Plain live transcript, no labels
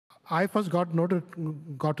I first got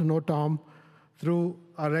to know Tom through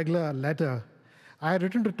a regular letter. I had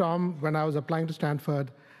written to Tom when I was applying to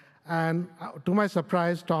Stanford, and to my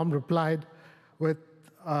surprise, Tom replied with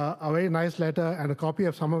a very nice letter and a copy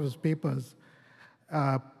of some of his papers,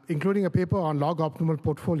 including a paper on log-optimal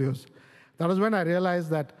portfolios. That was when I realized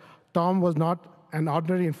that Tom was not an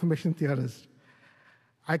ordinary information theorist.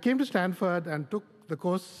 I came to Stanford and took the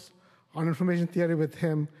course on information theory with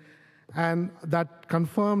him, and that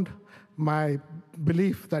confirmed my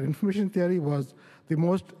belief that information theory was the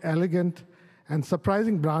most elegant and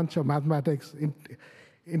surprising branch of mathematics,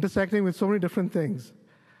 intersecting with so many different things.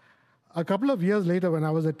 A couple of years later, when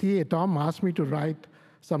I was a TA, Tom asked me to write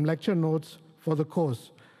some lecture notes for the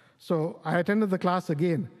course. So I attended the class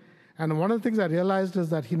again. And one of the things I realized is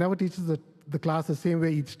that he never teaches the class the same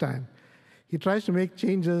way each time. He tries to make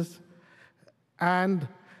changes. And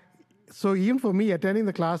so even for me, attending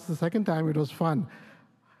the class the second time, it was fun.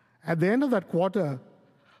 At the end of that quarter,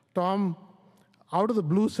 Tom, out of the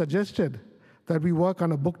blue, suggested that we work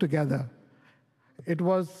on a book together. It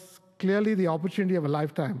was clearly the opportunity of a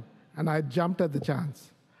lifetime, and I jumped at the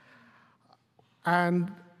chance.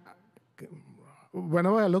 And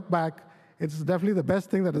whenever I look back, it's definitely the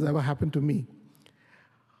best thing that has ever happened to me.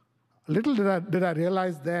 Little did I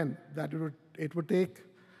realize then that it would take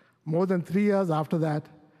more than 3 years after that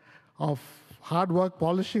of hard work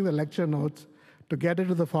polishing the lecture notes to get it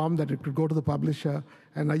to the form that it could go to the publisher,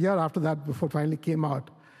 and a year after that before it finally came out.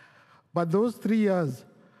 But those 3 years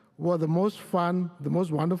were the most fun, the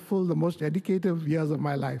most wonderful, the most educative years of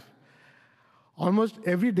my life. Almost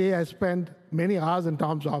every day I spent many hours in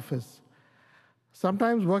Tom's office,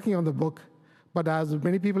 sometimes working on the book, but as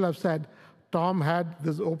many people have said, Tom had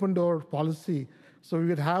this open door policy, so we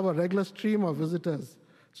would have a regular stream of visitors,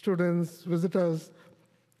 students, visitors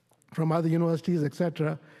from other universities,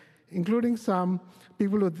 etc., including some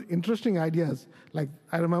people with interesting ideas. Like,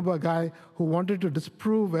 I remember a guy who wanted to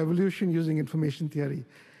disprove evolution using information theory.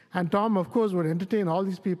 And Tom, of course, would entertain all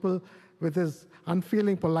these people with his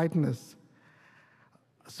unfeeling politeness.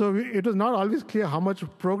 So it was not always clear how much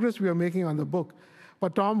progress we were making on the book,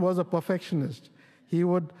 but Tom was a perfectionist. He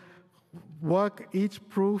would work each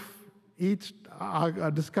proof, each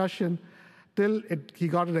discussion, till he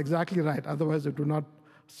got it exactly right. Otherwise, it would not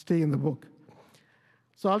stay in the book.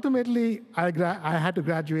 So ultimately, I had to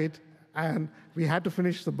graduate, and we had to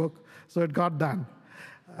finish the book, so it got done.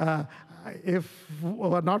 If it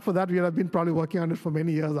were not for that, we would have been probably working on it for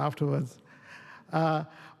many years afterwards.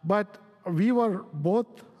 But we were both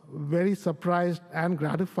very surprised and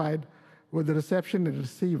gratified with the reception it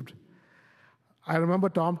received. I remember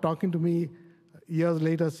Tom talking to me years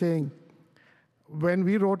later saying, when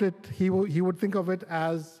we wrote it, he would think of it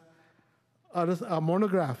as a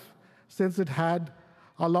monograph, since it had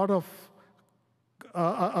a lot of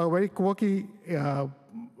a very quirky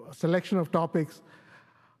selection of topics.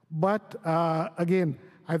 But again,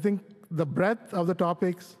 I think the breadth of the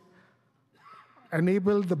topics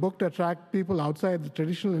enabled the book to attract people outside the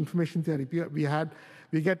traditional information theory.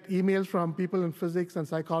 We get emails from people in physics and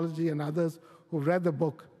psychology and others who read the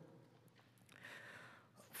book.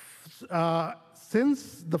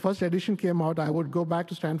 Since the first edition came out, I would go back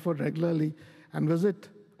to Stanford regularly and visit.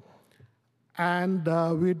 And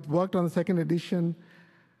we'd worked on the second edition.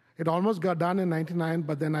 It almost got done in '99,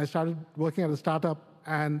 but then I started working at a startup,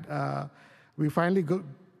 and we finally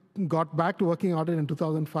got back to working on it in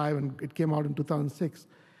 2005, and it came out in 2006.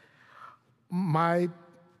 My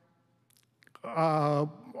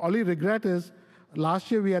only regret is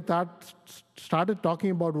last year we had started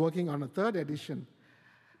talking about working on a third edition.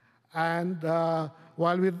 And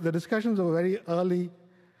while the discussions were very early,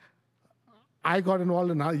 I got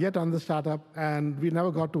involved in yet another startup, and we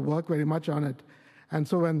never got to work very much on it. And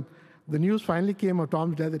so when the news finally came of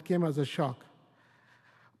Tom's death, it came as a shock.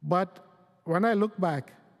 But when I look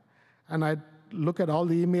back, and I look at all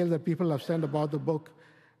the emails that people have sent about the book,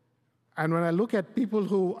 and when I look at people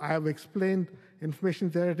who I have explained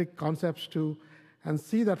information theoretic concepts to, and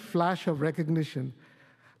see that flash of recognition,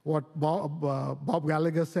 what Bob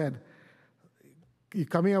Gallagher said, you're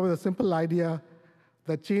coming up with a simple idea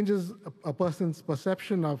that changes a person's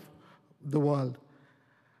perception of the world.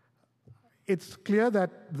 It's clear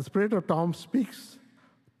that the spirit of Tom speaks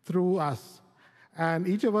through us, and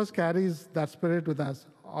each of us carries that spirit with us,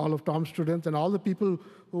 all of Tom's students and all the people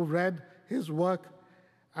who read his work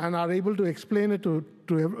and are able to explain it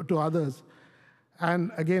to others.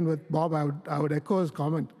 And again, with Bob, I would echo his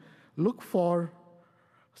comment. Look for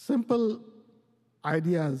simple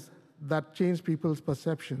ideas that change people's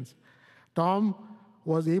perceptions. Tom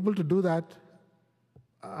was able to do that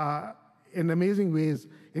in amazing ways.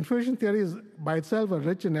 Information theory is by itself a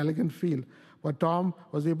rich and elegant field, but Tom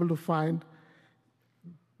was able to find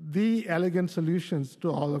the elegant solutions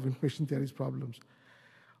to all of information theory's problems.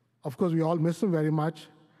 Of course, we all miss him very much,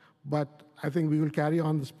 but I think we will carry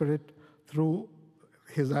on the spirit through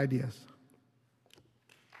his ideas.